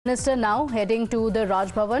Minister now heading to the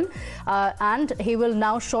Raj Bhavan and he will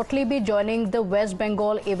now shortly be joining the West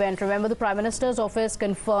Bengal event. Remember, the Prime Minister's office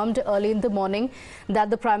confirmed early in the morning that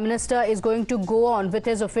the Prime Minister is going to go on with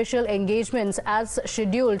his official engagements as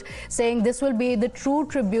scheduled, saying this will be the true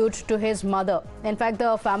tribute to his mother. In fact,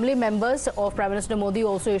 the family members of Prime Minister Modi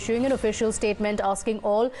also issuing an official statement asking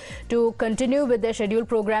all to continue with their scheduled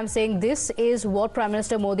program, saying this is what Prime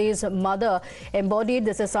Minister Modi's mother embodied.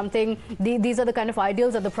 This is something, these are the kind of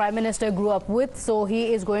ideals that the Prime Minister grew up with, so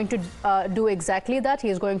he is going to do exactly that. He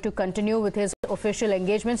is going to continue with his official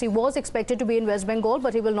engagements. He was expected to be in West Bengal,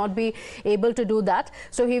 but he will not be able to do that.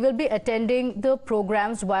 So he will be attending the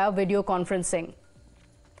programs via video conferencing.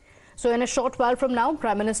 So in a short while from now,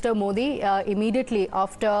 Prime Minister Modi, immediately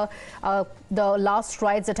after the last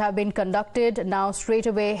rites that have been conducted, now straight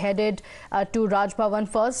away headed to Raj Bhavan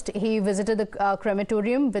first. He visited the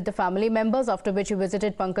crematorium with the family members, after which he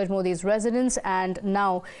visited Pankaj Modi's residence and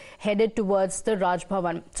now headed towards the Raj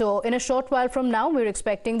Bhavan. So in a short while from now, we're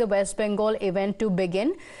expecting the West Bengal event to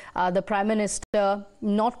begin. The Prime Minister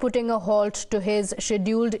not putting a halt to his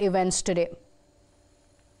scheduled events today.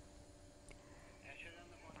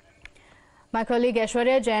 My colleague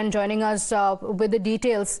Aishwarya Jain joining us with the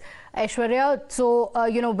details. Aishwarya, so,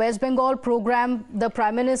 West Bengal program, the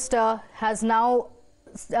Prime Minister has now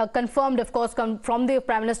confirmed, of course, from the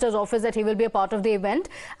Prime Minister's office that he will be a part of the event,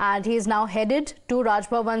 and he is now headed to Raj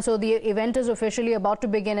Bhavan. So the event is officially about to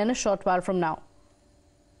begin in a short while from now.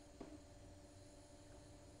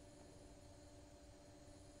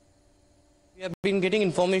 We have been getting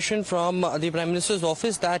information from the Prime Minister's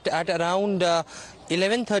office that at around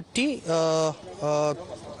 11:30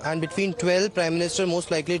 and between 12, Prime Minister most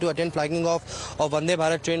likely to attend flagging off of Vande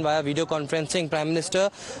Bharat train via video conferencing. Prime Minister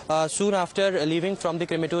soon after leaving from the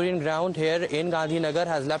crematorium ground here in Gandhinagar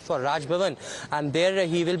has left for Raj Bhavan, and there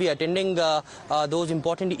he will be attending those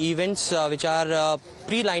important events which are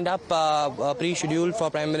pre-lined up, pre-scheduled for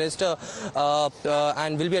Prime Minister,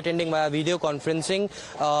 and will be attending via video conferencing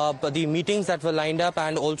the meetings that were lined up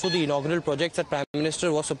and also the inaugural projects that Prime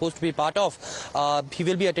Minister was supposed to be part of. He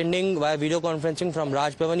will be attending via video conferencing from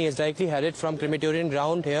Raj Bhavan. He is directly headed from crematorium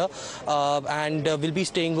ground here and will be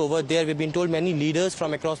staying over there. We've been told many leaders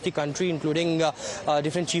from across the country, including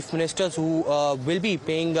different chief ministers who will be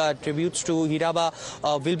paying tributes to Hiraba,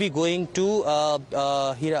 will be going to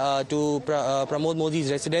Pramod Modi's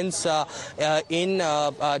residence in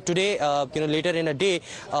today, later in a day,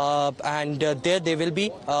 and there they will be.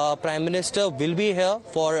 Prime Minister will be here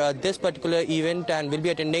for this particular event and will be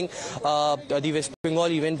attending the West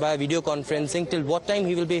Bengal event via video conferencing. Till what time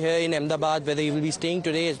he will be here in Ahmedabad, whether he will be staying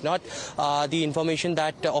today is not the information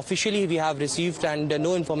that officially we have received, and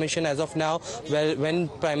no information as of now when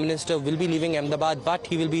Prime Minister will be leaving Ahmedabad, but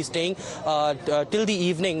he will be staying till the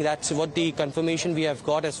evening. That's what the confirmation we have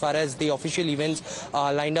got as far as the official events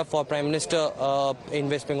lined up for Prime Minister in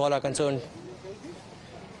West Bengal are concerned.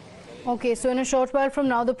 Okay, so in a short while from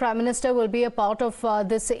now, the Prime Minister will be a part of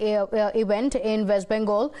this event in West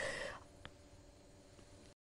Bengal.